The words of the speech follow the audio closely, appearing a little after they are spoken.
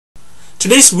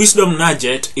Today's wisdom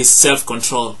najet is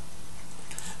self-control.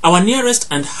 Our nearest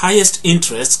and highest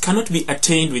interests cannot be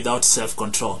attained without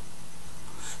self-control.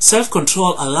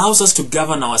 Self-control allows us to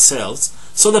govern ourselves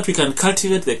so that we can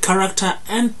cultivate the character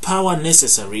and power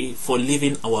necessary for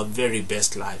living our very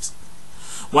best lives.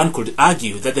 One could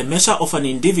argue that the measure of an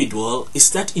individual is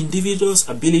that individual's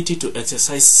ability to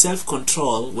exercise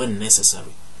self-control when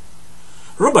necessary.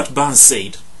 Robert Burns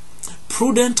said,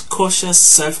 "Prudent, cautious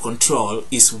self-control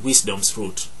is wisdom's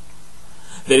root."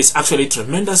 There is actually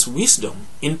tremendous wisdom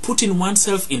in putting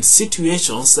oneself in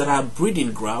situations that are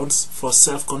breeding grounds for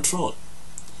self-control.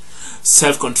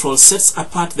 Self-control sets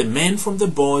apart the men from the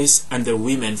boys and the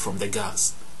women from the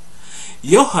girls.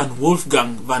 Johann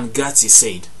Wolfgang von Goethe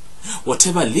said,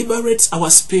 "Whatever liberates our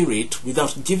spirit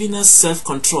without giving us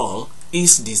self-control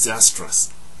is disastrous."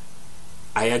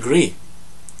 I agree.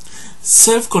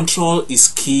 Self-control is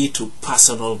key to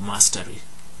personal mastery.